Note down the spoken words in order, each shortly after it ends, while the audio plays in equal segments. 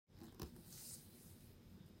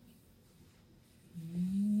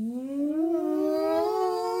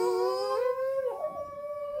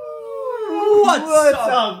What's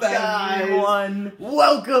up, guys? everyone?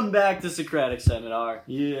 Welcome back to Socratic Seminar,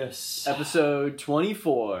 Yes. episode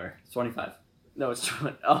 24. It's 25. No, it's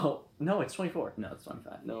 20. Oh, no, it's 24. No, it's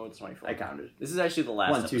 25. No, it's 24. I counted. This is actually the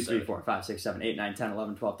last 1, 2, episode. 3, 4, 5, 6, 7, 8, 9, 10,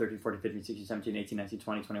 11, 12, 13, 14, 15, 16, 17, 18, 19,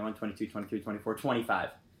 20, 21, 22, 23, 24, 25.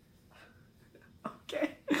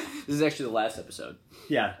 Okay. This is actually the last episode.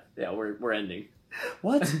 Yeah. Yeah, we're ending.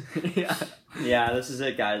 What? Yeah. Yeah, this is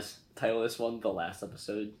it, guys. Title this one, the last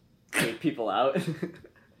episode. Take people out. And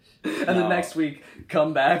No. then next week,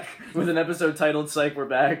 come back with an episode titled Psych, We're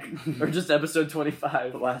Back. Or just episode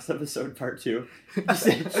 25. The last episode, part 2.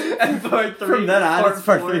 And part 3. From then on, it's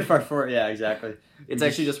part 4. 3, part 4. Yeah, exactly. It's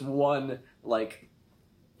actually just one, like,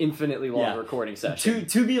 infinitely long Yeah. recording session.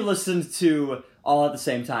 To be listened to all at the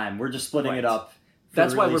same time. We're just splitting it up.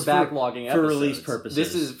 That's why we're release- backlogging for episodes. release purposes.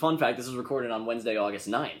 This is, fun fact, this is recorded on Wednesday, August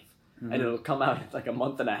 9th. Mhm. And it'll come out in like a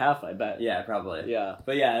month and a half, I bet. Yeah, probably. Yeah.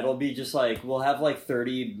 But yeah, it'll be just like, we'll have like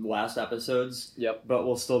 30 last episodes. Yep. But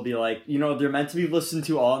we'll still be like, they're meant to be listened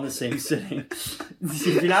to all in the same sitting. If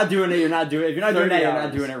you're not doing it, you're not doing it. If you're not doing 30 it, you're hours.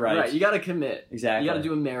 not doing it right. Right, you gotta commit. Exactly. You gotta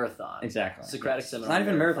do a marathon. Exactly. Socratic It's Seminar. not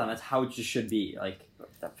even a marathon, that's how it just should be. Like,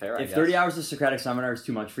 That's fair, I if guess. 30 hours of Socratic Seminar is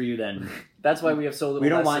too much for you, then That's why we have so little. we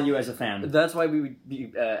don't want you as a fan. That's why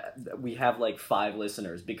we have like 5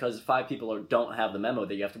 listeners, because 5 people don't have the memo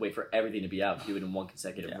that you have to wait for everything to be out to do it in one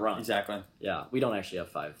consecutive run. Exactly. Yeah, we don't actually have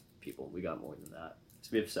 5 people. We got more than that. So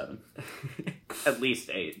we have 7. At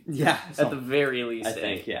least 8. Yeah. At the very least, I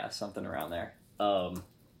think, 8. yeah, something around there. How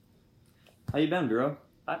How you been, bro?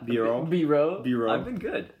 B-roll? B-roll. B-roll. I've been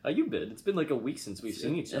good. How you been? It's been like a week since we've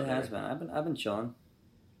seen each other. It has been. I've been chilling.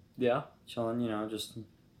 Yeah. Chilling, just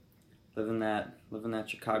living that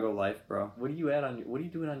Chicago life, bro. What are you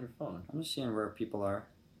doing on your phone? I'm just seeing where people are.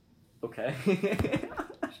 Okay.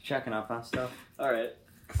 Just checking up on stuff. All right.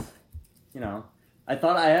 I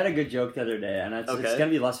thought I had a good joke the other day, and it's Okay.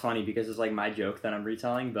 gonna be less funny because it's like my joke that I'm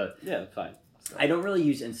retelling, but Yeah, fine. I don't really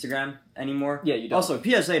use Instagram anymore. Yeah, you don't. Also,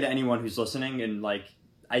 PSA to anyone who's listening and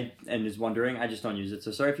and is wondering, I just don't use it.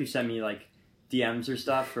 So sorry if you send me like DMs or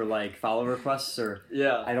stuff or like follow requests or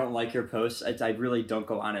Yeah. I don't like your posts. I really don't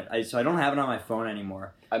go on it. So I don't have it on my phone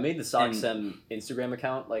anymore. I made the SockSem Instagram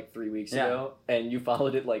account like 3 weeks Yeah. ago, and you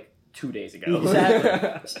followed it like 2 days ago.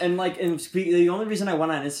 Exactly. The only reason I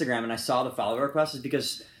went on Instagram and I saw the follow request is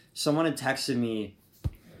because someone had texted me,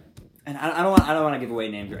 and I don't want to give away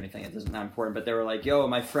names or anything. It doesn't not important, but they were like, "Yo,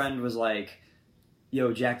 my friend was like,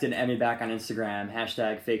 yo, Jack didn't add me back on Instagram.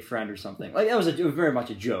 # fake friend or something." Like it was very much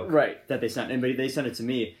a joke, Right. That they sent, and they sent it to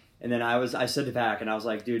me. And then I said it back, and I was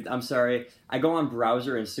like, dude, I'm sorry. I go on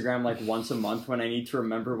browser Instagram like once a month when I need to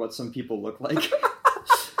remember what some people look like.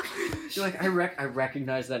 You're like, I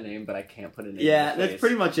recognize that name, but I can't put a name. Yeah, in the that's face.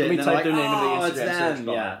 pretty much it. Let me And they're type their name "Oh, into it's the Instagram them." search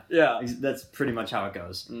bar. Yeah. Yeah. That's pretty much how it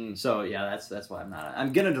goes. Mm. So yeah, that's why I'm not.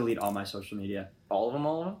 I'm gonna delete all my social media. All of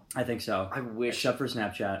them? I think so. I wish. Except for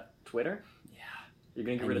Snapchat. Twitter? Yeah, You're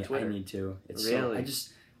gonna get rid of Twitter? I need to. It's Really?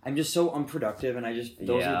 I'm just so unproductive, and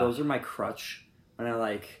Yeah. those are my crutch. When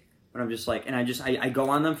I'm just like, and I go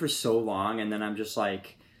on them for so long, and then I'm just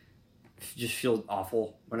like, just feel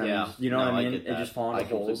awful when Yeah. I'm, what I mean? get It that. just fall into I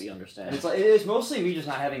holes. completely And understand. it's like it's mostly me just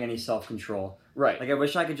not having any self control. Right. Like I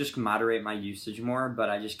wish I could just moderate my usage more, but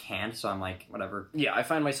I just can't. So I'm like, whatever. Yeah, I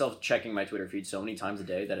find myself checking my Twitter feed so many times a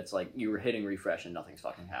day that it's like you were hitting refresh and nothing's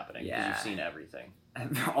fucking happening. Because Yeah. you've seen everything.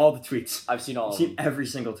 All the tweets. I've seen all I've of seen them. every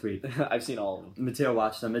single tweet. I've seen all of them. Mateo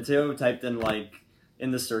watched them. Mateo typed in in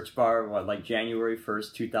the search bar January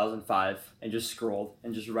 1st, 2005, and just scrolled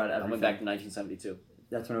and just read I everything. went back to 1972.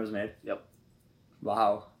 That's when it was made. Yep.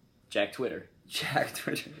 Wow. Jack Twitter. Jack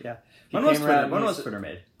Twitter. Yeah. He When was came Twitter? around When and was he Twitter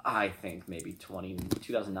made? I think maybe 2009,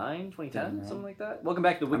 2010, 2009. something like that. Welcome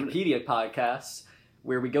back to the Wikipedia podcast,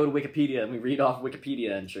 where we go to Wikipedia and we read off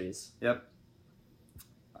Wikipedia entries.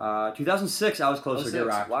 2006. I was closer. 06. Get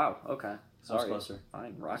rocked. Wow, okay. I was Sorry. closer.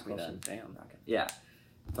 Fine, rock me closer. then. Damn. Yeah.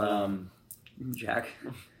 But Jack.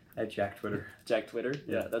 At Jack Twitter. Jack Twitter?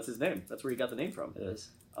 Yeah. Yeah, that's his name. That's where he got the name from. It is.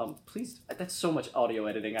 Please, that's so much audio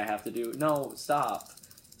editing I have to do. No, stop.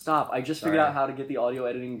 Stop. I just figured out how to get the audio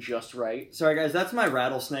editing just right. Sorry guys, that's my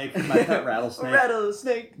rattlesnake. My pet rattlesnake.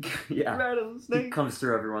 Rattlesnake. Yeah. He Rattlesnake. comes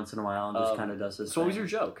through every once in a while and just kind of does this. So what was thing. your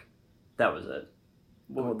joke? That was it.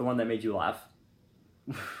 The one that made you laugh.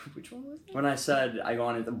 Which one was that? When I said I go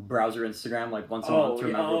on the browser Instagram once a month to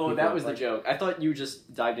remember what people that look was the like. joke. I thought you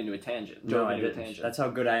just dived into a tangent. No, Dove I into a didn't. tangent. That's how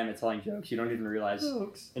good I am at telling jokes. You don't even realize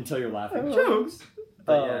jokes. until you're laughing. Jokes.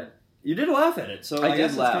 But yeah, you did laugh at it, so I, I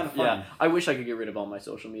guess did laugh. it's kind of fun. Yeah, I wish I could get rid of all my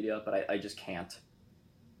social media, but I just can't.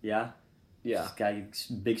 Yeah? Yeah. This guy,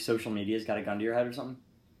 big social media's got a gun to your head or something?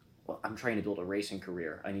 Well, I'm trying to build a racing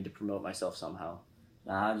career. I need to promote myself somehow.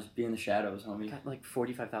 Nah, just be in the shadows, I homie. got like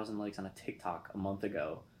 45,000 likes on a TikTok a month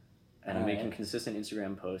ago, and I'm making consistent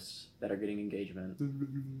Instagram posts that are getting engagement.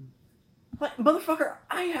 What, motherfucker?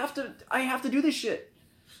 I have to do this shit.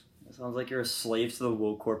 It sounds like you're a slave to the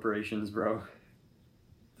woke corporations, bro.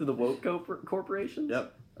 To the woke corporations?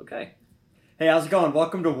 Yep. Okay. Hey, how's it going?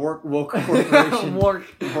 Welcome to Woke Corporation. Work.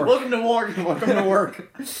 Welcome to work. Welcome to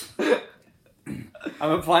work.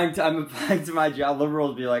 I'm applying to my job.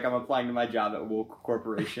 Liberals be like, I'm applying to my job at Woke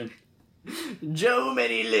Corporation. Joe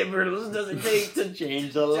many liberals does it take to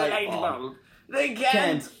Change the light bulb. They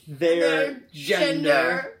can't. Their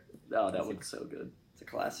gender. Oh, that one's so good. It's a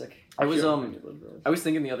classic. I was Sure. I was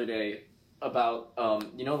thinking the other day about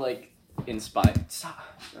you know, like in spy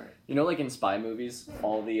movies,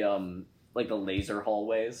 all the like the laser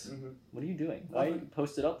hallways. Mm-hmm. What are you doing? Why Nothing. you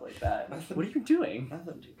post it up like that? Nothing. What are you doing?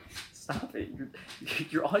 Nothing, dude. Stop it!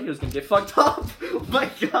 Your audio's gonna get fucked up. Oh my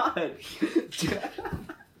god!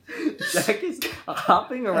 Jack is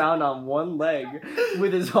hopping around on one leg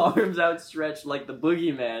with his arms outstretched like the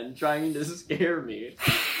boogeyman, trying to scare me.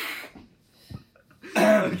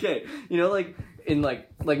 Okay, you know, like in like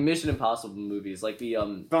Mission Impossible movies, like the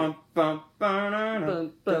Bum, bum, bum,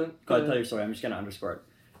 Bum, bum, Go ahead, tell your story. I'm just gonna underscore it.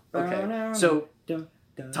 Okay, so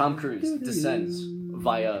Tom Cruise descends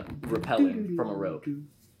via rappelling from a rope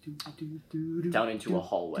down into a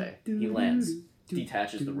hallway. He lands,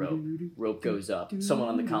 detaches the rope. Rope goes up. Someone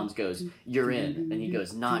on the comms goes, "You're in," and he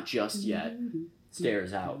goes, "Not just yet."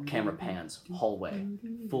 Stares out. Camera pans. Hallway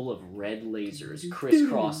full of red lasers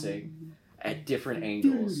crisscrossing at different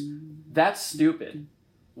angles. That's stupid.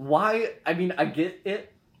 Why? I mean, I get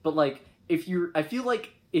it, but like, I feel like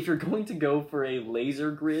if you're going to go for a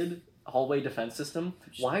laser grid hallway defense system,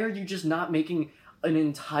 why are you just not making an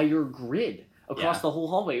entire grid across the whole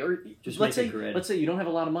hallway? Or Just let's make say a grid. let's say you don't have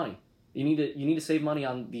a lot of money. You need to save money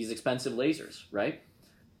on these expensive lasers, right?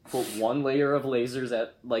 Put one layer of lasers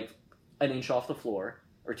at like an inch off the floor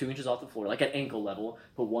or 2 inches off the floor, like at ankle level.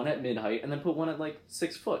 Put one at mid height, and then put one at like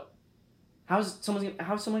 6 foot. How's someone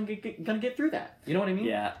gonna get through that? You know what I mean?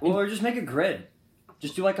 Yeah. Well, or just make a grid.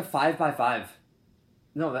 Just do like a 5x5.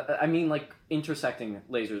 No, I mean like intersecting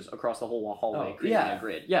lasers across the whole hallway, Oh, creating yeah. a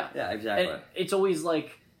grid. Yeah, Yeah, exactly. and it's always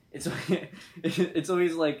like it's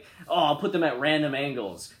always like, oh, I'll put them at random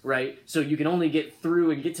angles, right? So you can only get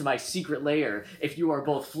through and get to my secret layer if you are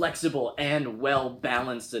both flexible and well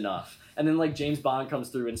balanced enough. And then like James Bond comes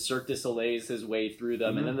through and Cirque du Soleil's his way through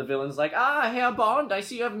them, and then the villain's like, Herr Bond, I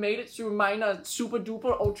see you have made it through my super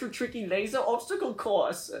duper ultra tricky laser obstacle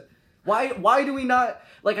course. Why do we not,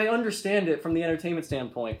 like, I understand it from the entertainment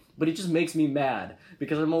standpoint, but it just makes me mad,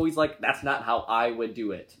 because I'm always like, that's not how I would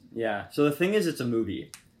do it. Yeah. So the thing is, it's a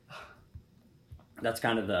movie. That's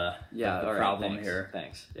kind of the all right, problem thanks, here.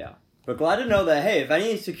 Thanks, yeah. But glad to know that, hey, if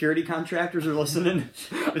any security contractors are listening,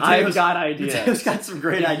 I've got ideas. Mateo's got some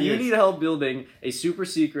great If ideas. you need help building a super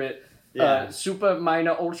secret, super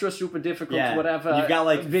minor, ultra super difficult, whatever, You've got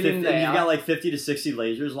like 50, villain there, you've got like 50 to 60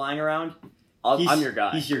 lasers lying around. I'm your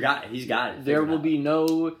guy. He's your guy. He's got it. There will be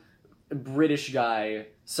no British guy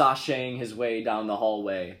sashaying his way down the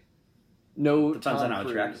hallway. No, Depends Tom on how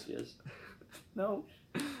Cruise. attractive he is. No,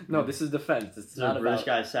 this is defense. It's So not a British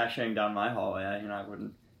about... guy sashaying down my hallway, I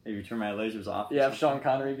wouldn't maybe turn my lasers off. Yeah, if Sean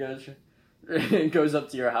Connery goes up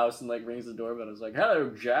to your house and like rings the doorbell and is like, "Hello,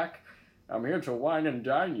 Jack, I'm here to wine and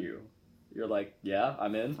dine you." You're like, "Yeah,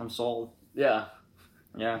 I'm in." I'm sold. Yeah,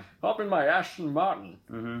 Yeah. hop in my Aston Martin.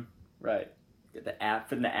 Mm-hmm. Right. Get the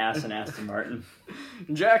app in the ass and Aston Martin.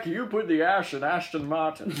 Jack, you put the ash in Aston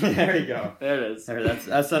Martin. There you go. There it is. There, that's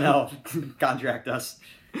SNL. Contract us.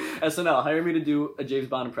 SNL, hire me to do a James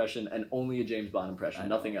Bond impression and only a James Bond impression, I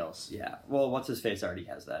know. nothing else. Yeah. Well, what's his face already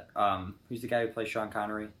has that. Who's the guy who plays Sean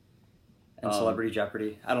Connery in Celebrity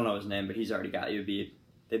Jeopardy? I don't know his name, but he's already got you beat.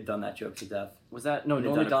 They've done that joke to death. Was that no? They've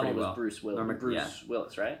Norm done it Macdonald pretty was well. Bruce Willis. Norm- Bruce yeah.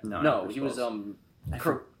 Willis, right? No, no, Bruce he was Willis.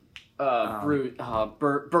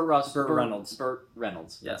 Burt Reynolds. Burt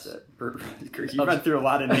Reynolds. Yes. That's it. Burt, you went through a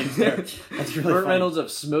lot of names there. That's really Burt funny. Reynolds of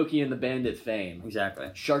Smokey and the Bandit fame. Exactly.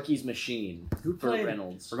 Sharky's Machine. Who Burt played?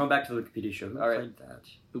 Reynolds. We're going back to the Wikipedia show. Who All right. played that?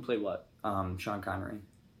 Who played what? Sean Connery.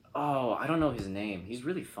 Oh, I don't know his name. He's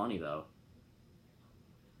really funny though.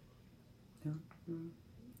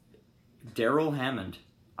 Daryl Hammond.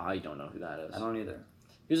 I don't know who that is. I don't either.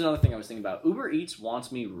 Here's another thing I was thinking about. Uber Eats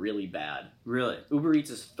wants me really bad. Really? Uber Eats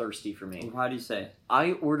is thirsty for me. How do you say?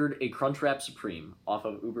 I ordered a Crunchwrap Supreme off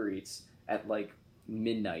of Uber Eats at like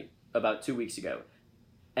midnight about 2 weeks ago.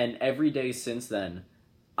 And every day since then,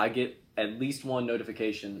 I get at least one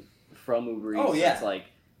notification from Uber Eats Oh, yeah. that's like,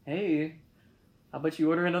 hey, How about you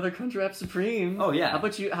order another Crunchwrap Supreme? Oh, yeah. How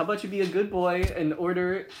about you be a good boy and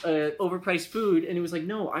order overpriced food? And it was like,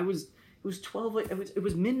 no, it was 12, like, it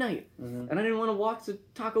was midnight, and I didn't want to walk to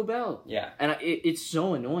Taco Bell. Yeah. And it's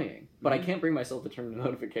so annoying, but I can't bring myself to turn the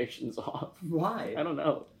notifications off. Why? I don't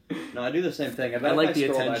know. No, I do the same thing. I like the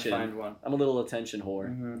scrolled, attention. I find one. I'm a little attention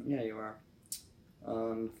whore. Yeah, you are.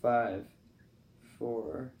 5,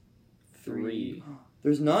 4, 3.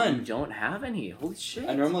 There's You none. don't have any. Holy shit.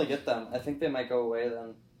 I normally get them. I think they might go away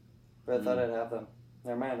then, but I thought I'd have them.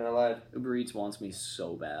 Never mind, I lied. Uber Eats wants me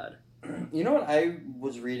so bad. You know what I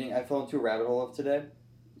was reading? I fell into a rabbit hole of today.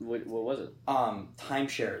 What was it?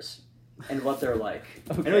 Timeshares and what they're like.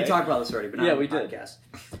 Okay. I know we talked about this already, but not Yeah, on the we did. podcast.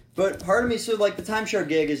 But part of me, so like the timeshare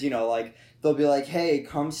gig is, like they'll be like, hey,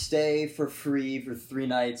 come stay for free for 3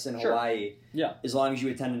 nights in Sure. Hawaii. Yeah. As long as you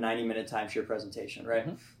attend a 90-minute timeshare presentation, right?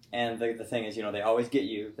 Mhm. And the thing is, they always get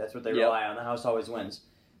you. That's what they Yep. rely on. The house always wins.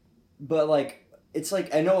 But like, it's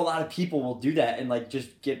like, I know a lot of people will do that and like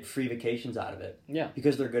just get free vacations out of it. Yeah.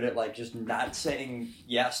 Because they're good at like just not saying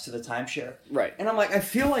yes to the timeshare. Right. And I'm like, I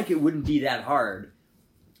feel like it wouldn't be that hard.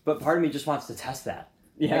 But part of me just wants to test that.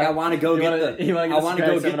 Yeah. Like, I want to go You get wanna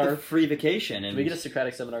get a the free vacation. And Can we get a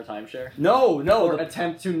Socratic Seminar timeshare? no. Or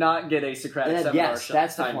attempt to not get a Socratic Seminar Yes,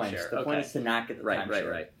 that's the timeshare. point. The point is to not get the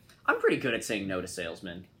timeshare. Right. I'm pretty good at saying no to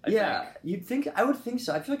salesmen. I think. I would think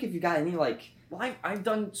so. I feel like if you got any like. Well, I've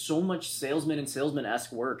done so much salesman and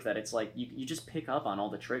salesman-esque work that it's like you just pick up on all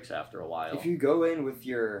the tricks after a while. If you go in with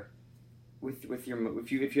your, if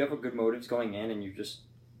you have a good motives going in and you just,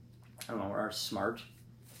 I don't know, are smart.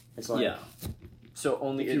 It's like yeah. So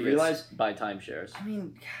only if you idiots realize- buy timeshares. I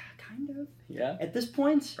mean, kind of. Yeah. At this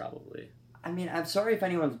point, Probably. I mean, I'm sorry if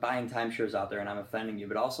anyone's buying timeshares out there and I'm offending you,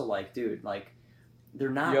 but also like, dude, like, they're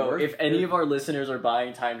not. If any of our listeners are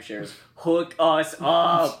buying timeshares, hook us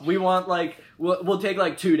up. We want we'll take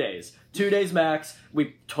 2 days. 2 days max.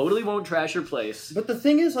 We totally won't trash your place. But the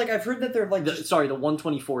thing is, like, I've heard that they're like. The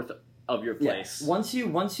 124th of your place. Yeah. Once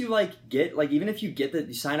you like get like even if you get that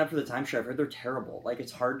you sign up for the timeshare, I've heard they're terrible. Like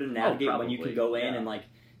it's hard to navigate when you can go in and like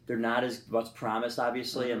they're not as what's promised,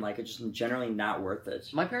 obviously, and like it's just generally not worth it.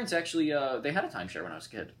 My parents actually they had a timeshare when I was a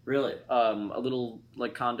kid. Really? A little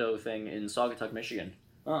like condo thing in Saugatuck, Michigan.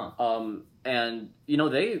 Oh. And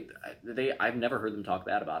they I've never heard them talk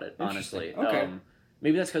bad about it, honestly. Okay.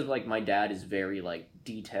 Maybe that's because like my dad is very like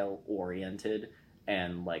detail oriented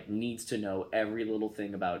and like needs to know every little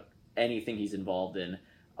thing about anything he's involved in.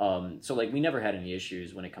 So like we never had any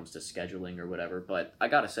issues when it comes to scheduling or whatever. But I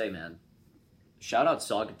gotta say, man, shout out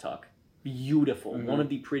Saugatuck. Beautiful. Mm-hmm. One of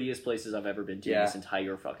the prettiest places I've ever been to in this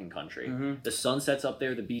entire fucking country. Mm-hmm. The sunsets up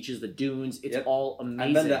there, the beaches, the dunes. It's all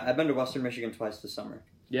amazing. I've been to Western Michigan twice this summer.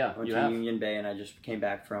 Yeah, I went you to have. Union Bay and I just came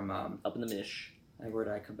back from Up in the Mish. where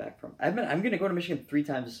did I come back from? I'm gonna go to Michigan 3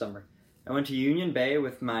 times this summer. I went to Union Bay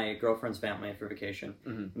with my girlfriend's family for vacation,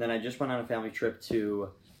 and then I just went on a family trip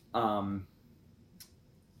to another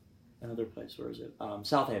place. Where is it?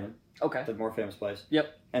 South Haven. Okay. The more famous place.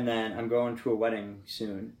 Yep. And then I'm going to a wedding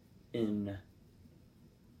soon in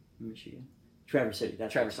Michigan. Traverse City.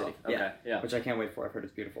 That's Traverse what City. it's called. Okay. Yeah. Which I can't wait for. I've heard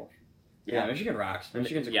it's beautiful. Yeah. Yeah, Michigan rocks.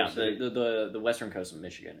 Michigan's a cool city. the western coast of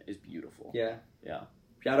Michigan is beautiful. Yeah. Yeah.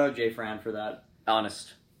 Shout out Jay Fran for that.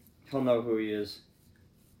 Honest. He'll know who he is.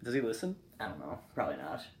 Does he listen? I don't know. Probably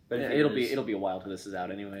not. But Yeah, if he is, it'll be a while till this is out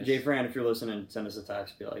anyways. Jay Fran, if you're listening, send us a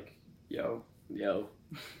text. Be like, yo.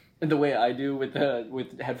 And the way I do with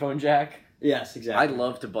headphone jack. Yes, exactly. I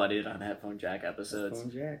love to butt in on headphone jack episodes.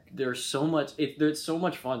 Headphone jack. There's so much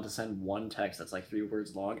fun to send one text that's like 3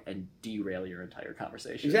 words long and derail your entire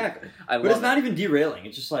conversation. Exactly. I But love it's not even derailing.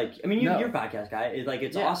 It's just like, I mean, No. you're a podcast guy.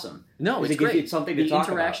 It's Yeah. awesome. No, it's it gives great. you something to the talk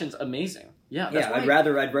about. interaction's amazing. Yeah, that's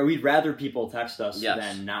Yeah, we'd rather people text us Yes.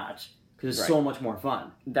 than not. Because it's Right. so much more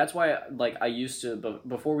fun. That's why I used to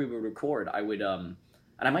before we would record I would and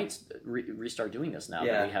I might restart doing this now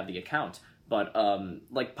that we have the account, but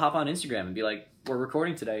pop on Instagram and be like, we're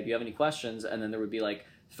recording today, do you have any questions? And then there would be like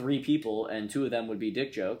 3 people and 2 of them would be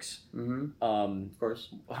dick jokes. Mm-hmm. Of course.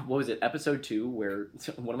 What was it, episode 2, where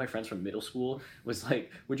one of my friends from middle school was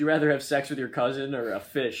like, would you rather have sex with your cousin or a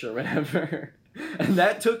fish or whatever? And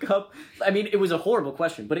that took up, I mean, it was a horrible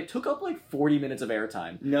question, but it took up like 40 minutes of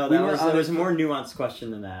airtime. No, We that were was on there was a more nuanced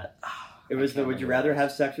question than that. It was the would you rather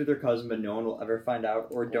have sex with your cousin but no one will ever find out,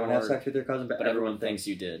 or don't have sex with your cousin but everyone thinks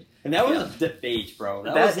you did. And that was a debate, bro.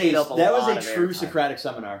 That was ate up a lot a of true airtime. Socratic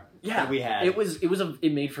seminar that we had.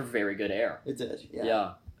 It made for very good air. It did.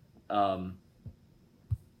 Yeah.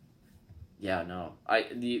 No.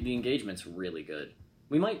 The engagement's really good.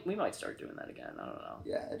 We might start doing that again. I don't know.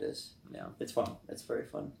 Yeah, it is. Yeah. It's fun. It's very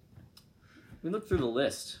fun. We look through the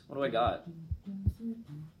list. What do I got?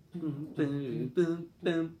 I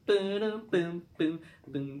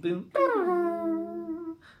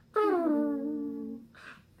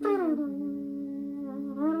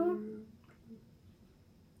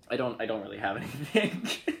don't really have anything.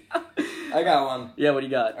 I got one. Yeah, what do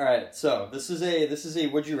you got? All right, so this is a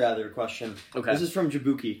would you rather question. Okay. This is from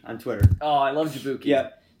Jabuki on Twitter. Oh, I love Jabuki. Yeah.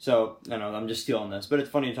 So I know I'm just stealing this, but it's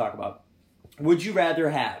funny to talk about. Would you rather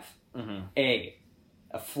have a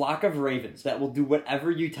flock of ravens that will do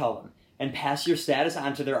whatever you tell them and pass your status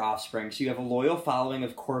on to their offspring, so you have a loyal following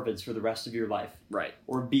of corvids for the rest of your life, Right.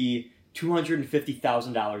 or B,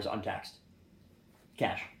 $250,000 untaxed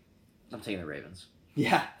cash? I'm taking the Ravens.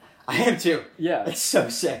 Yeah, I am too. Yeah. It's so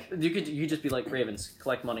sick. You just be like, Ravens,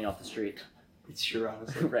 collect money off the street. It's true,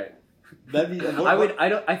 honestly. Right. That'd be.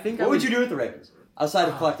 What would you do with the ravens outside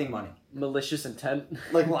of collecting money? Malicious intent?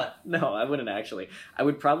 Like what? No, I wouldn't actually. I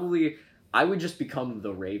would just become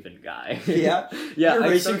the Raven guy. Yeah? Yeah. Your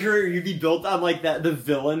racing career, you'd be built on like that the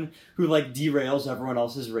villain who like derails everyone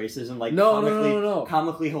else's races in like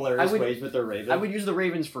comically hilarious ways with their raven. I would use the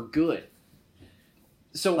Ravens for good.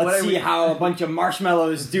 So let's see how a bunch of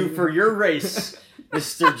marshmallows do for your race,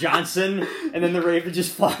 Mr. Johnson. And then the raven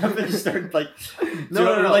just fly up and just start like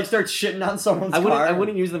like start shitting on someone's car. I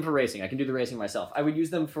wouldn't use them for racing. I can do the racing myself. I would use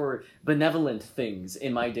them for benevolent things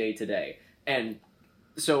in my day to day. And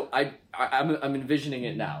so I'm envisioning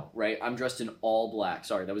it now, right? I'm dressed in all black.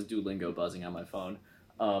 Sorry, that was Duolingo buzzing on my phone.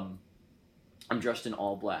 I'm dressed in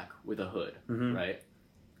all black with a hood, right?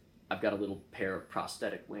 I've got a little pair of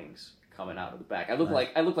prosthetic wings coming out of the back. I look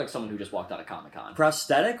like someone who just walked out of Comic-Con.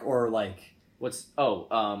 Prosthetic or like I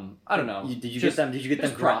don't know. Did you get them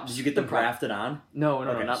props? Did you get them grafted on? No,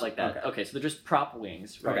 not like that. Okay, so they're just prop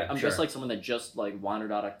wings, right? Okay, I'm just like someone that just like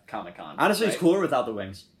wandered out of Comic-Con. Honestly, right? It's cooler without the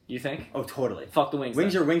wings. You think? Oh, totally. Fuck the wings.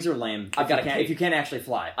 Wings are lame. If you can't actually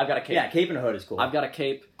fly. I've got a cape. Yeah, cape and a hood is cool. I've got a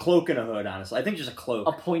cape. Cloak and a hood, honestly. I think just a cloak.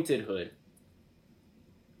 A pointed hood.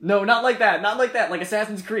 No, not like that. Not like that. Like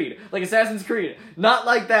Assassin's Creed. Not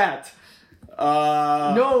like that.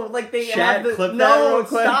 No, like they have the... clip no, that real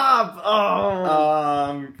quick. Stop!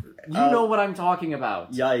 Oh. You know what I'm talking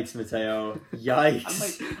about. Yikes, Mateo.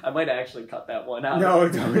 Yikes. I might actually cut that one out. No,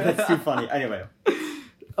 don't. That's too funny. Anyway.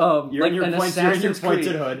 You're in your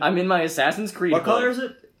pointed hood. I'm in my Assassin's Creed What color is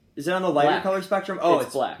it? Is it on the lighter black. color spectrum? Oh,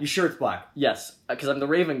 it's black. You sure it's black? Yes, because I'm the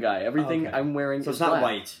Raven guy. Everything I'm wearing so is it's not black.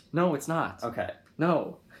 white. No, it's not. Okay.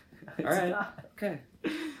 No. It's all right. Not. Okay.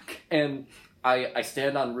 And I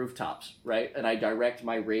stand on rooftops, right? And I direct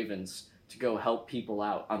my ravens to go help people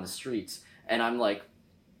out on the streets. And I'm like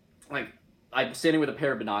I'm standing with a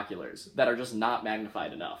pair of binoculars that are just not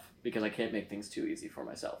magnified enough because I can't make things too easy for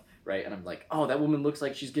myself, right? And I'm like, oh, that woman looks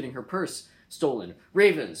like she's getting her purse stolen.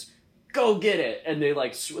 Ravens, go get it! And they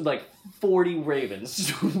like 40 ravens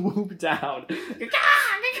swoop down. They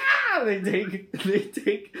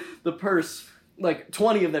take the purse. Like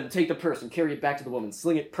 20 of them take the purse and carry it back to the woman,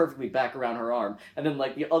 sling it perfectly back around her arm, and then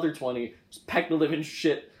like the other 20 just peck the living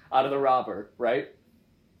shit out of the robber, right?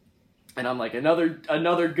 And I'm like,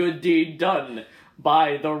 another good deed done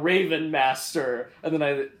by the Raven Master. And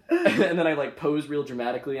then I like pose real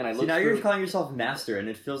dramatically, and I look. Now you're calling yourself Master, and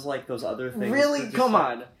it feels like those other things. Really? Come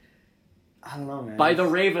on. I don't know, man. By the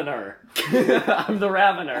Ravener. I'm the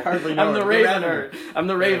Ravener. I'm the Ravener. I'm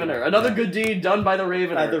the Ravener. Another good deed done by the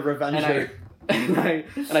Ravener. By the Revenger.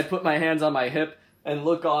 And I put my hands on my hip and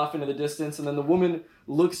look off into the distance, and then the woman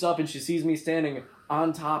looks up and she sees me standing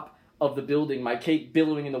on top of the building, my cape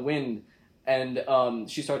billowing in the wind, and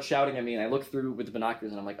she starts shouting at me, and I look through with the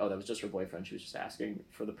binoculars, and I'm like, oh, that was just her boyfriend. She was just asking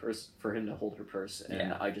for the purse, for him to hold her purse,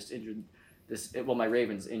 and I just injured my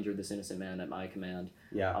ravens injured this innocent man at my command.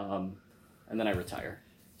 Yeah. And then I retire.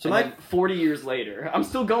 So then 40 years later, I'm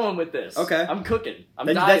still going with this. Okay. I'm cooking.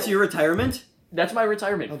 That's your retirement? That's my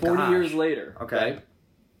retirement. 40 years later. Okay. Right?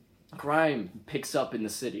 Crime picks up in the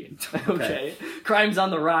city. Okay. Crime's on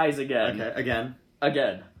the rise again. Okay.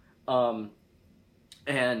 Again.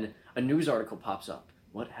 And a news article pops up.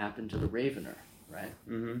 What happened to the Ravener? Right?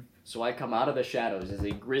 Mm-hmm. So I come out of the shadows as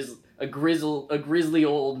a grizzly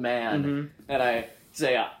old man, and I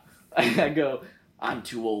say, I go, I'm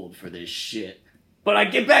too old for this shit. But I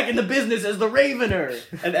get back in the business as the Ravener.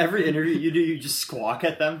 And every interview you do, you just squawk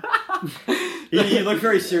at them. you look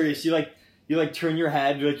very serious. You turn your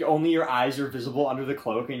head. Only your eyes are visible under the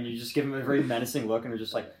cloak, and you just give them a very menacing look, and they're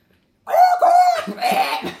just like.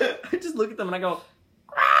 I just look at them and I go.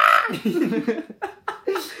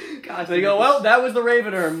 Gosh, they go. Well, that was the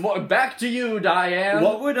Ravener. Back to you, Diane.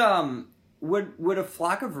 What would a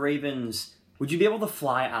flock of ravens? Would you be able to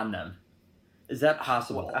fly on them? Is that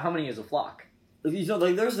possible? How many is a flock?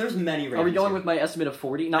 Like there's many ravens. Are we going here. with my estimate of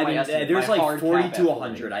 40? Not I my mean, estimate. there's my like hard 40 cap to at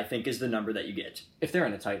 100. I think is the number that you get. If they're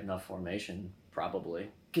in a tight enough formation, probably.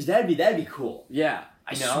 Because that'd be cool. Yeah,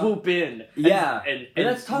 I You know? swoop in. Yeah, and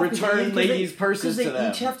that's tough. return ladies' purses to they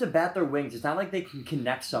them. each have to bat their wings. It's not like they can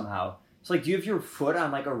connect somehow. It's like, do you have your foot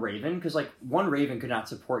on like a raven? Because like one raven could not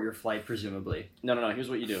support your flight, presumably. No. Here's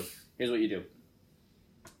what you do.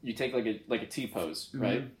 You take like a T pose, Mm-hmm.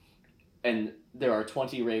 right? And there are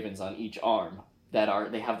 20 ravens on each arm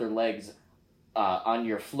they have their legs on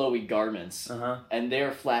your flowy garments, and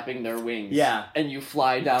they're flapping their wings. Yeah. And you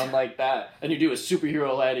fly down like that, and you do a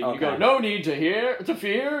superhero landing. Okay. You go, no need to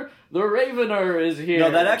fear. The Ravener is here.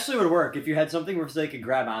 No, that actually would work if you had something where they could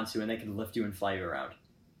grab onto and they could lift you and fly you around.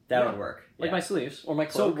 That would work. Like Yeah. my sleeves or my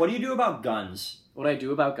So cloak. what do you do about guns? What I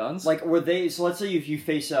do about guns? Like, were they? So let's say if you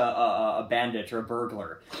face a bandit or a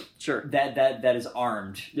burglar sure. that is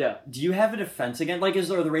armed. Yeah. Do you have a defense again? Like, are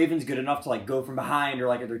the ravens good enough to like go from behind, or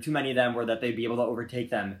like are there too many of them where that they'd be able to overtake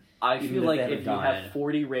them? I Even feel if like they have a if you gun. have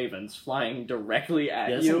 40 ravens flying directly at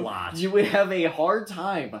That's you, a lot. you would have a hard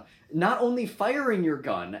time not only firing your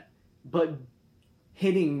gun, but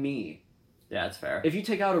hitting me. Yeah, that's fair. If you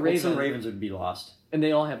take out a Well, raven, some ravens would be lost. and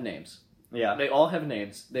they all have names. Yeah. They all have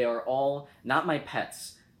names. They are all not my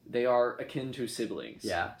pets. They are akin to siblings.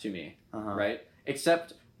 Yeah. To me, Uh-huh. right?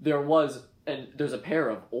 Except there's a pair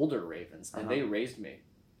of older ravens, and they raised me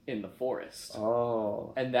in the forest.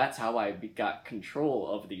 Oh. And that's how I got control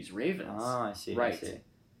of these ravens. Oh, I see. Right. I see.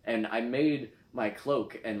 And I made my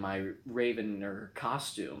cloak and my ravener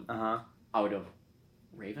costume out of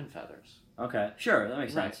raven feathers. Okay. Sure, that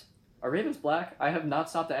makes Right. sense. Are ravens black? I have not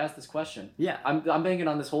stopped to ask this question. Yeah. I'm banking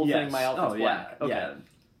on this whole thing. Yes. My outfit's Oh, black. yeah. Okay. Yeah.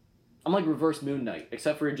 I'm like reverse Moon Knight,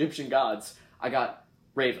 except for Egyptian gods. I got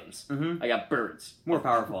ravens. Mm-hmm. I got birds. More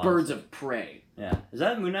powerful. Birds of prey. Yeah. Is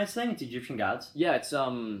that a Moon Knight's thing? It's Egyptian gods? Yeah, it's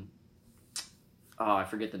Oh, I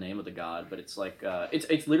forget the name of the god, but it's like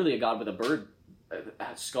it's literally a god with a bird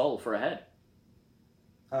skull for a head.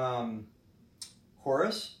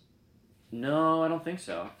 Horus? No, I don't think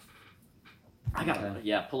so. I got Okay.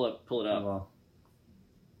 Yeah, pull it Oh, up. well.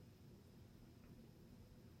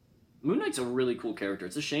 Moon Knight's a really cool character.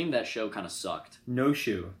 It's a shame that show kind of sucked. No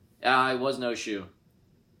shoe. It was no shoe.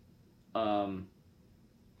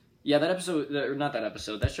 Yeah, that episode, or not that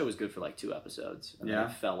episode. That show was good for like 2 episodes, and then Yeah.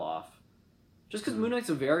 it fell off. Just because Moon Knight's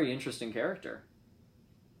a very interesting character.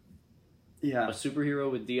 Yeah. A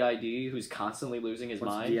superhero with DID who's constantly losing his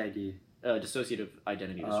What's mind. DID? Dissociative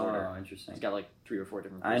identity disorder. Oh, interesting. He's got like 3 or 4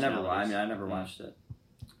 different I personalities. never watched it.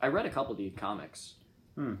 I read a couple of the comics.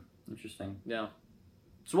 Interesting. Yeah.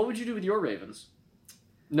 So what would you do with your ravens?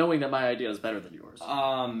 Knowing that my idea is better than yours.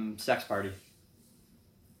 Sex party.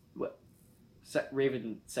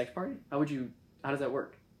 Raven sex party? How does that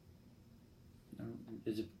work?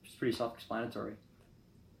 It's pretty self-explanatory.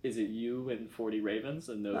 Is it you and 40 ravens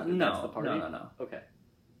and No, that's the party? no. Okay.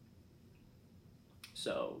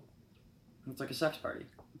 So, It's like a sex party.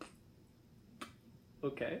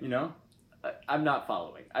 okay. You know? I'm not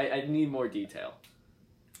following. I need more detail.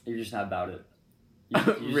 You're just not about it.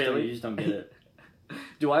 Really? You just don't get it.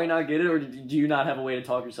 Do I not get it, or do you not have a way to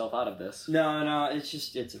talk yourself out of this? No. It's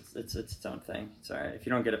just it's its own thing. It's alright. If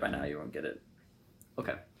you don't get it by now, you won't get it.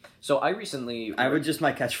 Okay. So I recently... I would just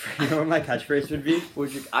my catchphrase. You know what my catchphrase would be?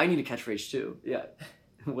 I need a catchphrase too. Yeah.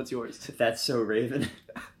 What's yours? That's so Raven.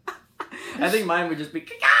 I think mine would just be...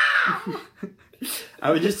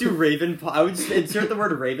 I would just do Raven. I would just insert the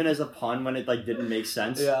word Raven as a pun when it like didn't make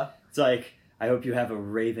sense. Yeah. It's like, I hope you have a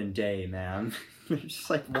Raven day, ma'am. It's just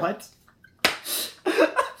like, what?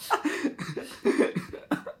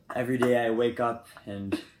 Every day I wake up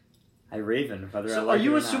and I Raven. Whether I So like are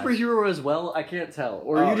you it a or not. superhero as well? I can't tell.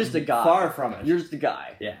 Or are you just a guy? Far from it. You're just a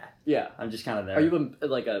guy. Yeah, Yeah. I'm just kind of there. Are you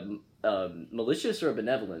a malicious or a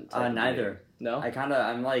benevolent? type of neither. man? No.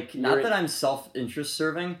 I'm like, You're not that I'm self-interest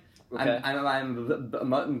serving. Okay.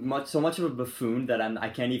 I'm so much of a buffoon that I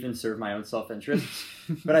can't even serve my own self-interest.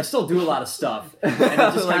 But I still do a lot of stuff. And it's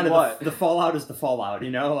just Like kind of what? the fallout is the fallout,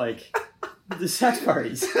 you know? Like, the sex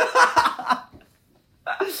parties.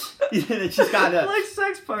 It's just kind of like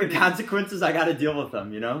sex the parties. consequences. I got to deal with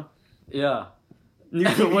them, you know. Yeah. New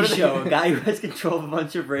What TV are they- show, a guy who has control of a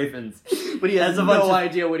bunch of ravens, But he has a bunch no of-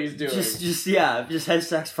 idea what he's doing. just has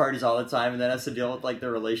sex parties all the time, and then has to deal with like the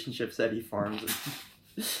relationships that he forms.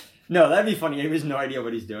 No, that'd be funny. He has no idea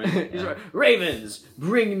what he's doing. He's like, Ravens,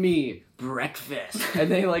 bring me breakfast. And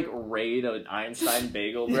they like raid an Einstein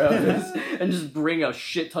Bagel Bros and just bring a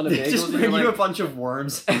shit ton of bagels. They just and bring you're you like, a bunch of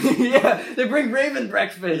worms. yeah, they bring Raven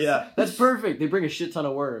breakfast. Yeah. That's perfect. They bring a shit ton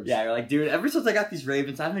of worms. Yeah, you're like, dude, ever since I got these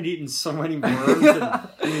ravens, I haven't eaten so many worms and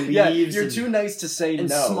leaves Yeah, you're and, too nice to say and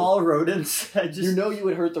no. small rodents. I just, You know you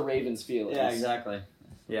would hurt the Ravens' feelings. yeah, exactly.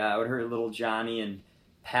 Yeah, I would hurt little Johnny and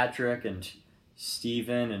Patrick and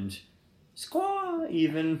Steven and Squaw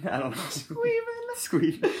even. I don't know.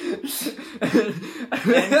 Squeven.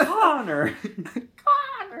 And Connor.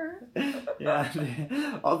 Connor.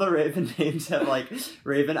 Yeah, all the Raven names have like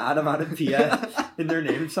Raven onomatopoeia in their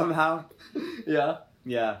name somehow. Yeah.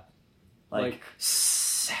 Yeah. Like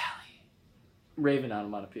Sally. Raven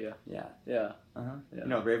onomatopoeia. Yeah. Yeah. Uh-huh. Yeah.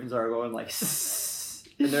 No, ravens are going like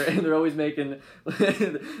And they're always making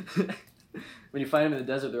when you find them in the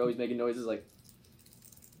desert, they're always making noises like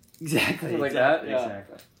exactly like that. Yeah.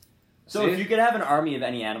 Exactly. So See? if you could have an army of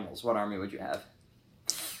any animals, what army would you have?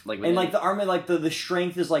 Like And like the army, like the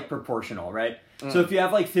strength is like proportional, right? So if you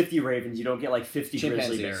have like 50 ravens, you don't get like 50 grizzly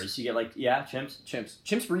Chimpanzees. bears. You get like chimps.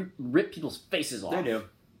 Chimps rip people's faces off.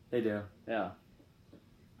 They do. Yeah.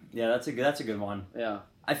 Yeah, that's a good one. Yeah.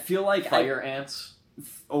 I feel like Fire ants,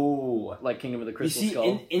 oh, like Kingdom of the Crystal you see,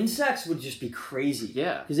 Skull. insects would just be crazy.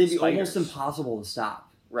 Yeah. Because they'd be Spiders. almost impossible to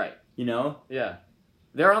stop. Right. You know, Yeah.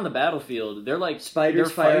 They're on the battlefield. They're like spiders,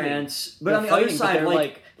 they're fire fighting. ants. But They're on the fighting, other but side, they're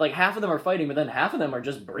like half of them are fighting, but then half of them are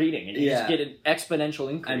just breeding, and you just get an exponential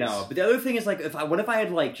increase. I know. But the other thing is like, what if I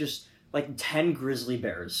had like just like 10 grizzly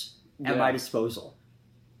bears at my disposal?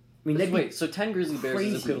 I mean, that'd be wait. So 10 grizzly bears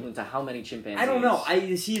crazy. is equivalent to how many chimpanzees? I don't know.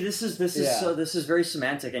 I see. This is Yeah. this is very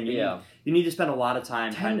semantic, and you need to spend a lot of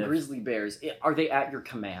time. 10 grizzly bears. Are they at your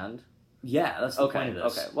command? Yeah, that's the point of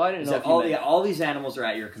this. Okay. Well, I didn't know. If All these animals are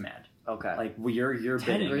at your command. Okay. Like you're 10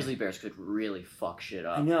 bidding. grizzly bears could really fuck shit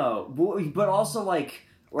up. I know, but also like,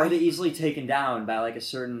 are they easily taken down by like a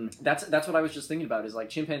certain? That's what I was just thinking about. Is like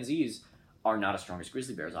chimpanzees are not as strong as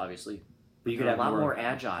grizzly bears, obviously. But you could They're have a lot more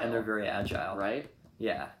agile, and they're very agile, right?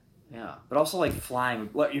 Yeah, Yeah. but also like flying.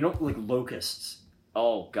 What like locusts?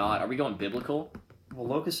 Oh God, are we going biblical? Well,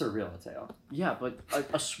 locusts are real, Mateo. Yeah, but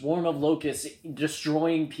a swarm of locusts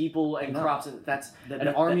destroying people and No. crops, and that's an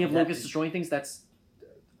army of locusts destroying things. That's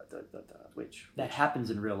which that happens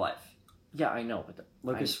in real life. Yeah, I know, but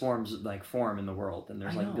Locust swarms like form in the world, and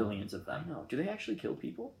there's I like know. billions of I them. know. Do they actually kill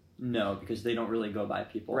people? No, because they don't really go by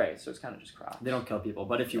people. Right, so it's kind of just crops. They don't kill people,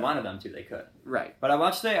 but if you wanted them to, they could. Right. But I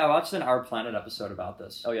watched an Our Planet episode about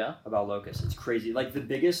this. Oh yeah. About locusts. It's crazy. Like the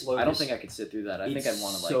biggest locust. I don't think I could sit through that. I think I'd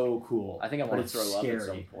want to like. So cool. I think I want to it's throw scary. up at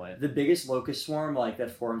some point. The biggest locust swarm like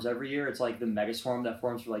that forms every year. It's like the mega swarm that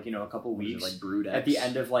forms for like a couple Which is, weeks. like brood eggs. At the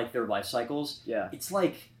end of like their life cycles. Yeah. It's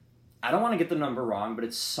like, I don't want to get the number wrong, but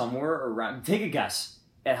it's somewhere around. Take a guess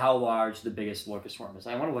at how large the biggest locust swarm is.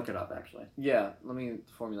 I want to look it up actually. Yeah. Let me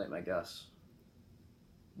formulate my guess.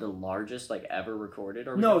 The largest like ever recorded,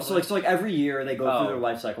 or No, so like every year they go Oh. through their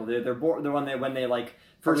life cycle. They're born. They're when they like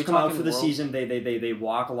Are we first come out talking for the world- season. They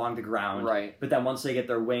walk along the ground. right. But then once they get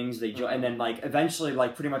their wings, they and then like eventually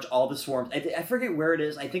like pretty much all the swarms. I forget where it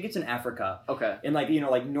is. I think it's in Africa, Okay. in like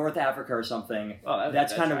like North Africa or something. Oh,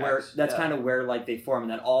 That's kind of where tracks. Yeah. kind of where like they form,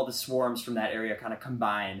 and then all the swarms from that area kind of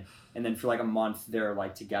combine, and then for like a month they're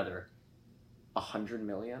like together. 100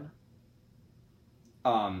 million.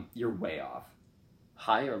 You're way off.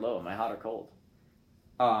 High or low? Am I hot or cold?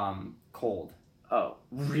 Cold. Oh,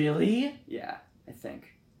 really? Yeah, I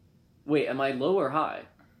think. Wait, am I low or high?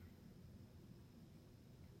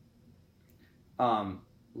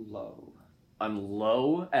 Low. I'm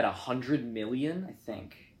low at 100 million. I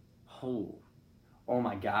think. Oh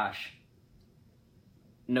my gosh.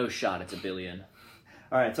 no shot! It's a billion.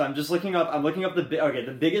 All right, so I'm looking up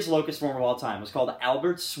the biggest locust swarm of all time was called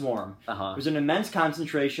Albert's Swarm. Uh It was an immense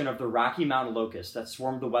concentration of the Rocky Mountain locust that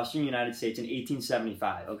swarmed the western United States in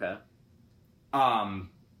 1875. Okay.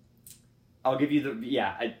 I'll give you Give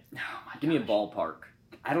me a ballpark.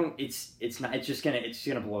 I don't. It's just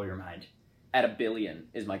gonna blow your mind. At a billion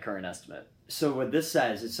is my current estimate. So what this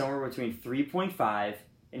says is somewhere between 3.5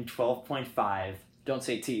 and 12.5 Don't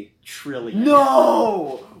say T. trillion.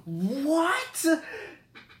 No! What?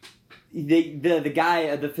 The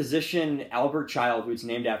guy, the physician Albert Child, who it's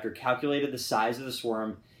named after, calculated the size of the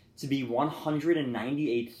swarm to be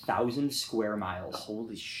 198,000 square miles.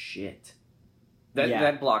 Holy shit. Yeah.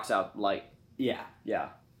 That blocks out light. Yeah. Yeah.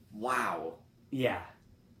 Wow. Yeah.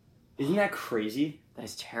 Isn't that crazy? That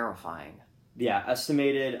is terrifying. Yeah,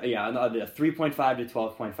 estimated, 3.5 to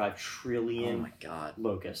 12.5 trillion Oh my god.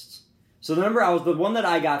 locusts. So the one that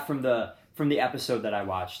I got from the from the episode that I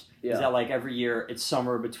watched Yeah. is that like every year it's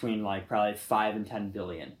somewhere between like probably 5 and 10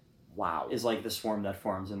 billion Wow. is like the swarm that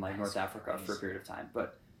forms in like North Africa for a period of time.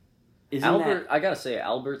 But isn't Albert, I gotta say,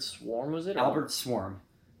 Albert Swarm was it? that Albert Swarm?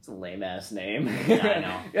 It's a lame ass name. Yeah,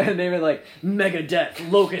 I know. Name it like Megadeth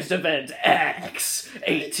Locust Event X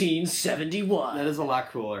 1871. That is a lot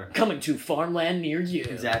cooler. Coming to farmland near you.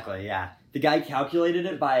 Exactly. Yeah, the guy calculated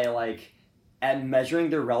it by like at measuring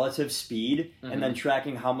their relative speed and then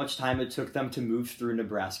tracking how much time it took them to move through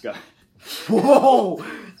Nebraska. Whoa!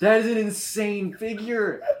 That is an insane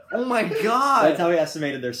figure. Oh my god. That's how he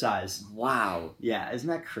estimated their size. Wow. Yeah, isn't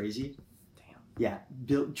that crazy? Damn. Yeah,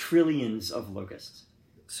 trillions of locusts.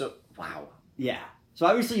 So wow. Yeah. So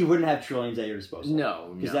obviously you wouldn't have trillions at your disposal.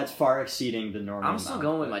 No, Because no. that's far exceeding the normal I'm still amount,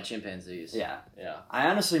 going with but- my chimpanzees. Yeah. Yeah. I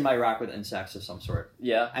honestly might rock with insects of some sort.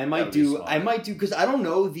 Yeah. I that might would be do, smart. because I don't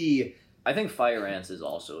know I think fire ants is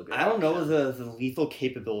also a good I don't know option. the lethal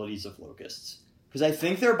capabilities of locusts. Because I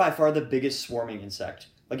think they're by far the biggest swarming insect.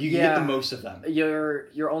 Like, you can get Yeah. the most of them.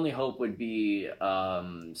 Your only hope would be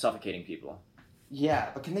suffocating people. Yeah,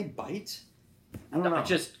 but can they bite? I don't know.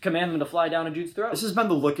 Just command them to fly down a dude's throat. This has been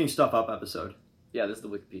the looking stuff up episode. Yeah, this is the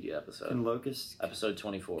Wikipedia episode. Can locusts Episode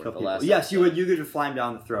 24. kill The people? last Yes, episode. you could fly them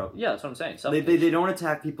down the throat. Yeah, that's what I'm saying. They don't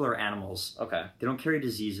attack people or animals. Okay. They don't carry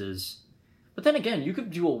diseases. But then again, you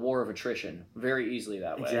could do a war of attrition very easily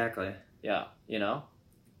that way. Exactly. Yeah, you know?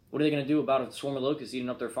 What are they going to do about a swarm of locusts eating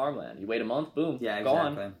up their farmland? You wait a month, boom, Yeah,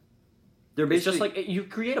 gone. exactly. They're It's basically just like, you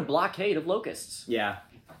create a blockade of locusts. yeah,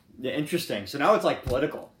 interesting. So now it's like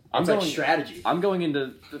political. I'm It's like going- strategy. I'm going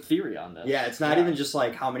into the theory on this. Yeah, it's not even just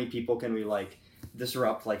like how many people can we like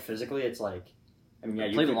disrupt like physically. It's like, I mean, yeah,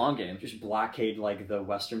 you Play the could long game. just blockade like the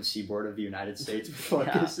western seaboard of the United States with Yeah.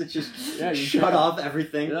 locusts. It's just Yeah, you shut can. off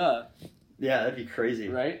everything. Yeah, Yeah, that'd be crazy.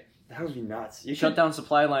 right? That would be nuts. You Shut down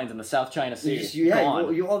supply lines in the South China Sea. yeah, Gone.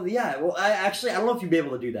 well, I don't know if you'd be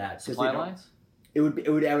able to do that. 'Cause they Supply don't- lines? It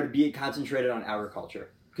would be concentrated on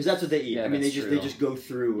agriculture because that's what they eat. Yeah, I mean, they that's just true. they just go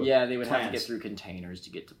through. Yeah, they would have to plants. get through containers to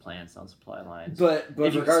get to plants on supply lines. But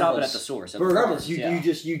if you regardless, stop it at the source. At but the regardless,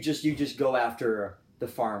 farms, you just go after the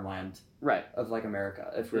farmland right. of like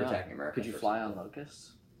America if we're Yeah. attacking America. Could you first. fly on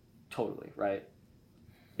locusts? Totally, right?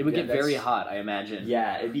 It would Yeah, get very that's- hot, I imagine.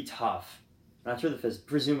 Yeah, it'd be tough. I'm not sure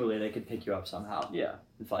presumably they could pick you up somehow Yeah.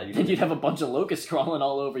 and fly you. And you'd have a bunch of locusts crawling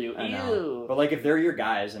all over you. I Ew. know. But like if they're your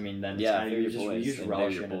guys, I mean, then it's Yeah, kind of, they're you your boys. just and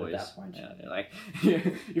relish they're in your it at boys. that point. Yeah, you're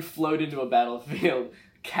like you float into a battlefield,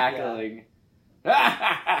 cackling.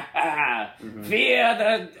 Mhm. Fear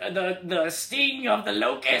the sting of the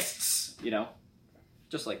locusts. You know,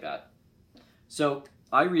 just like that. So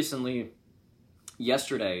I recently,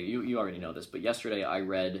 yesterday, you already know this, but yesterday I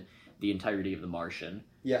read the entirety of The Martian,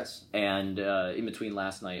 Yes. and in between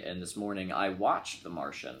last night and this morning, I watched The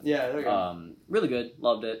Martian. Yeah. There you go. Really good,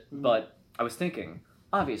 loved it. Mhm. But I was thinking,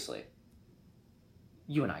 obviously,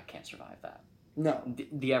 you and I can't survive that. No.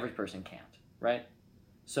 The average person can't, right?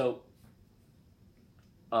 So,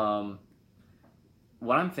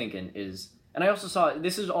 what I'm thinking is, and I also saw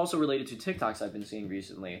this is also related to TikToks I've been seeing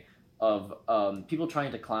recently of people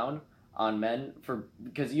trying to clown on men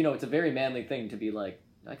because it's a very manly thing to be like,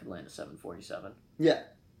 I could land a 747. Yeah.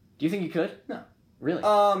 Do you think you could? No. Really?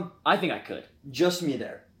 Um. I think I could. Just me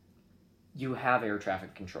there. You have air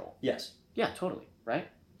traffic control. Yes. Yeah, totally. Right?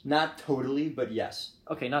 Not totally, but yes.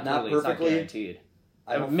 Okay, not Not totally. It's perfectly. not guaranteed.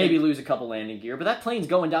 I don't Maybe think, lose a couple landing gear, but that plane's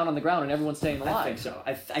going down on the ground and everyone's staying alive. I think so.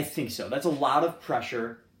 I think so. That's a lot of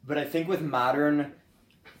pressure, but I think with modern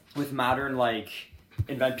like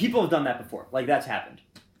people have done that before. Like that's happened.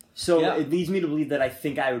 So Yeah. it leads me to believe that I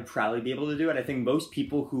think I would probably be able to do it. I think most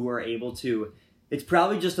people who are able to, it's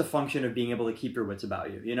probably just a function of being able to keep your wits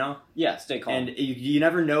about you, you know? Yeah, stay calm. And you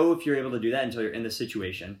never know if you're able to do that until you're in the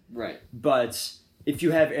situation. Right. But if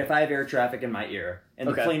I have air traffic in my ear and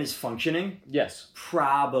the Okay. plane is functioning, Yes.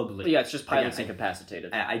 probably. Yeah, it's just pilots Again,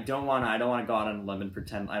 incapacitated. I don't want to go out on a limb and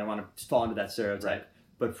pretend. I don't want to fall into that stereotype. Right.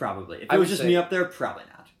 But probably. If I it was would just say- me up there, probably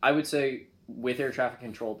not. I would say with air traffic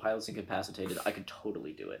control, pilots incapacitated, I could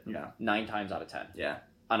totally do it. Yeah. 9 times out of 10. Yeah.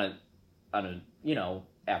 On a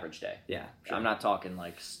average day. Yeah. Sure. I'm not talking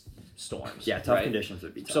like storms. Yeah. Tough right? conditions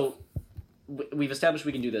would be tough. So we've established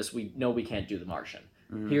we can do this. We know we can't do the Martian.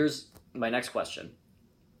 Mhm. Here's my next question.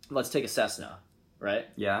 Let's take a Cessna, right?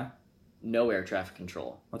 Yeah. No air traffic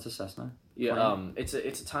control. What's a Cessna? Yeah, Plane? it's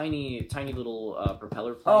a tiny little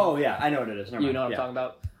propeller plane. Oh yeah, I know what it is. Never You mind. know what yeah. I'm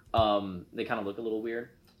talking about? They kind of look a little weird.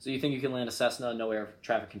 So you think you can land a Cessna, no air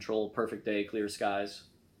traffic control, perfect day, clear skies?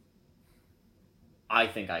 I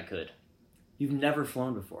think I could. You've never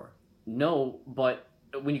flown before. No, but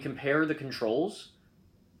when you compare the controls,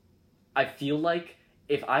 I feel like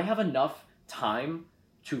if I have enough time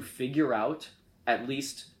to figure out at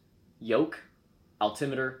least yoke,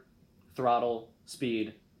 altimeter, throttle,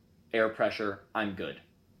 speed, air pressure, I'm good.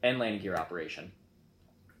 And landing gear operation.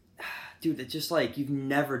 Dude, it's just like, you've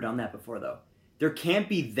never done that before, though. There can't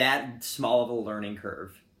be that small of a learning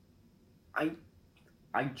curve.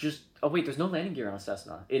 Oh wait, there's no landing gear on a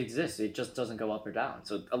Cessna. It exists, it just doesn't go up or down.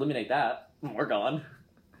 So eliminate that, we're gone.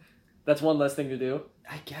 That's one less thing to do.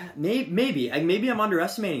 I guess, maybe I'm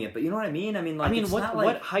underestimating it, but you know what I mean? I mean, like,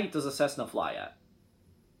 what height does a Cessna fly at?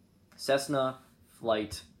 Cessna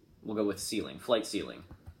flight, we'll go with flight ceiling.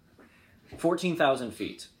 14,000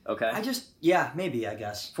 feet, okay? Maybe, I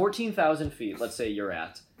guess. 14,000 feet, let's say you're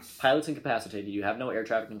at. Pilot's incapacitated, you have no air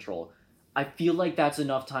traffic control. I feel like that's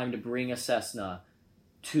enough time to bring a Cessna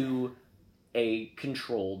to a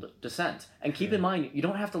controlled descent. And keep in mind, you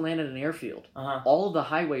don't have to land at an airfield. All of the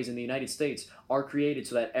highways in the United States are created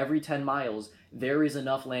so that every 10 miles, there is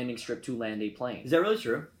enough landing strip to land a plane. Is that really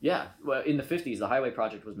true? Yeah. Well, in the 50s, the highway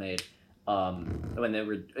project was made when they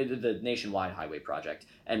were the nationwide highway project,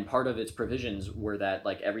 and part of its provisions were that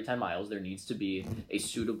like every 10 miles there needs to be a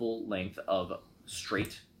suitable length of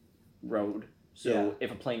straight road, so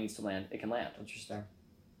if a plane needs to land, it can land. Interesting.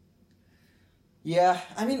 Yeah,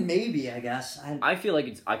 I mean, maybe, I guess. I feel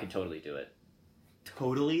like I could totally do it.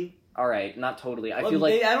 Totally? All right, not totally. I feel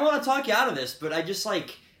like I don't want to talk you out of this, but I just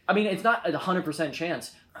like. I mean, it's not a 100%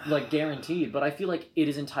 chance, like guaranteed, but I feel like it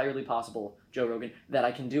is entirely possible, Joe Rogan, that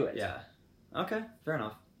I can do it. Yeah. Okay, fair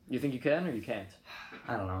enough. You think you can or you can't?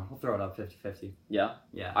 I don't know. We'll throw it up 50-50. Yeah?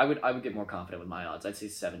 Yeah. I would get more confident with my odds. I'd say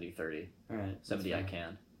 70-30. All right. 70 I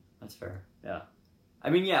can. That's fair. Yeah. I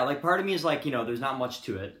mean, yeah, like part of me is like, there's not much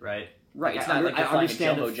to it, right? Right. It's not like you're flying a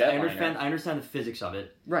jumbo jetliner. I understand the physics of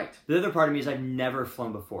it. Right. The other part of me is I've never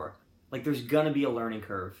flown before. Like, there's gonna be a learning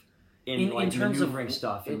curve in terms maneuvering of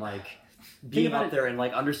stuff and like being up there and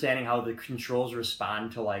like understanding how the controls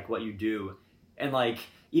respond to like what you do, and like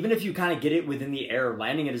even if you kind of get it within the air,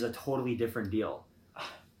 landing it is a totally different deal.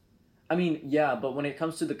 I mean, yeah, but when it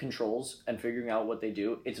comes to the controls and figuring out what they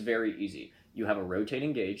do, it's very easy. You have a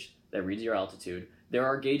rotating gauge that reads your altitude. There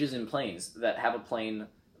are gauges in planes that have a plane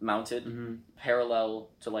mounted parallel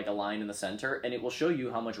to like a line in the center, and it will show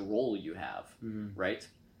you how much roll you have, right?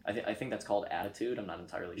 I think that's called attitude. I'm not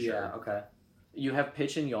entirely sure. Yeah, okay. You have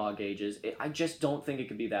pitch and yaw gauges. I just don't think it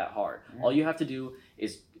could be that hard. All you have to do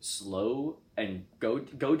is slow and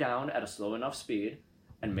go down at a slow enough speed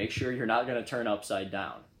and make sure you're not going to turn upside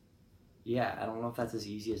down. Yeah, I don't know if that's as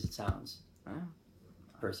easy as it sounds,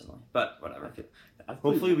 personally. But whatever.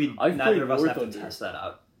 Hopefully neither of us have to test that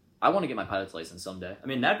out. I want to get my pilot's license someday. I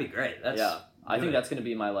mean, that'd be great. I think that's going to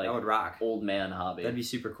be my that would rock. old man hobby. That'd be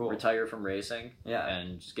super cool. Retire from racing, yeah,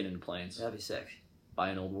 and just get into planes. That'd be sick. Buy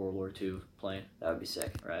an old World War II plane. That would be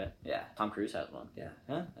sick. Right? Yeah. Tom Cruise has one. Yeah.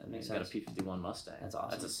 Huh? That makes sense. He's got a P-51 Mustang. That's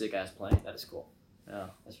awesome. That's a sick ass plane. That is cool. Yeah.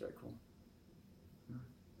 That's very cool.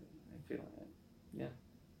 I feel like it. Yeah.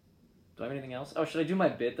 Do I have anything else? Oh, should I do my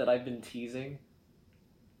bit that I've been teasing?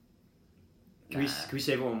 Can we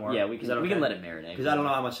save one more? Yeah, we can let it marinate. Because I don't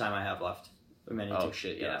know how much time I have left.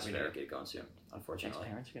 Shit, yeah, we need to get going soon, unfortunately. Jack's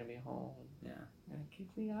parents are going to be home. Yeah. They're going to kick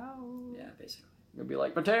me out. Yeah, basically. You'll be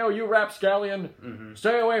like, Mateo, you rapscallion.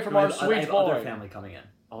 Stay away from our sweet boy. Other family coming in.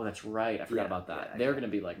 Oh, that's right. I forgot about that. They're going to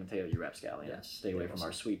be like, Mateo, you rapscallion. Yes. Stay away from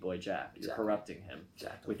our sweet boy Jack. You're corrupting him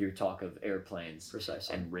with your talk of airplanes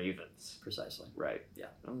and ravens. Precisely. Right. Yeah.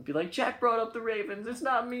 I'm going to be like, Jack brought up the ravens. It's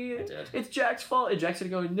not me. I did. It's Jack's fault. And Jack's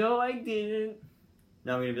going to go, no, I didn't.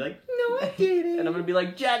 Now I'm going to be like, no, I didn't. And I'm going to be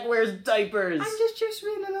like, Jack wears diapers. I'm just your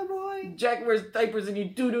sweet little boy. Jack wears diapers and he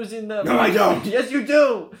doo-doos in them. No, I don't. Yes, you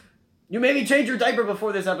do. You made me change your diaper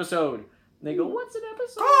before this episode. And they go, what's an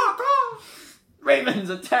episode? Caw. Ravens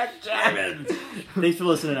attack Jack. Thanks for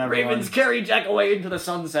listening, everyone. Ravens carry Jack away into the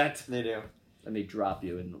sunset. They do. And they drop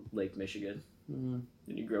you in Lake Michigan. And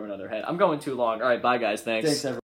you grow another head. I'm going too long. All right, bye, guys. Thanks. Thanks, everyone.